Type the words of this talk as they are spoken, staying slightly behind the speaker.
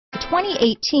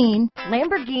2018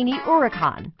 Lamborghini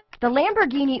Huracan. The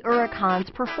Lamborghini Huracan's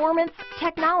performance,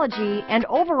 technology, and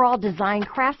overall design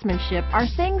craftsmanship are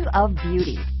things of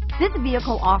beauty. This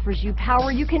vehicle offers you power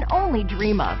you can only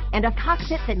dream of and a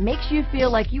cockpit that makes you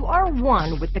feel like you are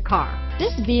one with the car.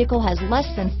 This vehicle has less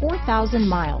than 4,000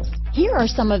 miles. Here are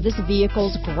some of this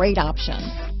vehicle's great options: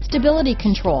 stability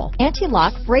control,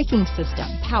 anti-lock braking system,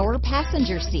 power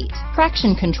passenger seat,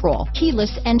 traction control,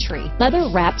 keyless entry,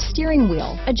 leather-wrapped steering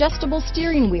wheel, adjustable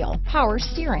steering wheel, power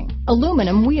steering,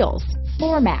 aluminum wheels,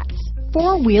 floor mats,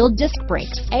 four-wheel disc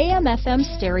brakes, AM/FM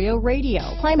stereo radio,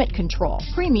 climate control,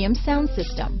 premium sound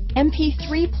system,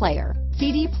 MP3 player,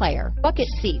 CD player, bucket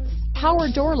seats,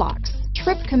 power door locks,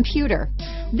 trip computer.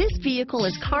 This vehicle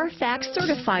is Carfax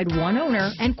certified one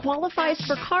owner and qualifies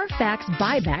for Carfax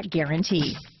buyback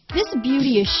guarantee. This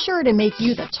beauty is sure to make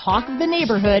you the talk of the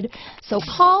neighborhood, so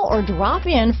call or drop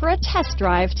in for a test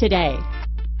drive today.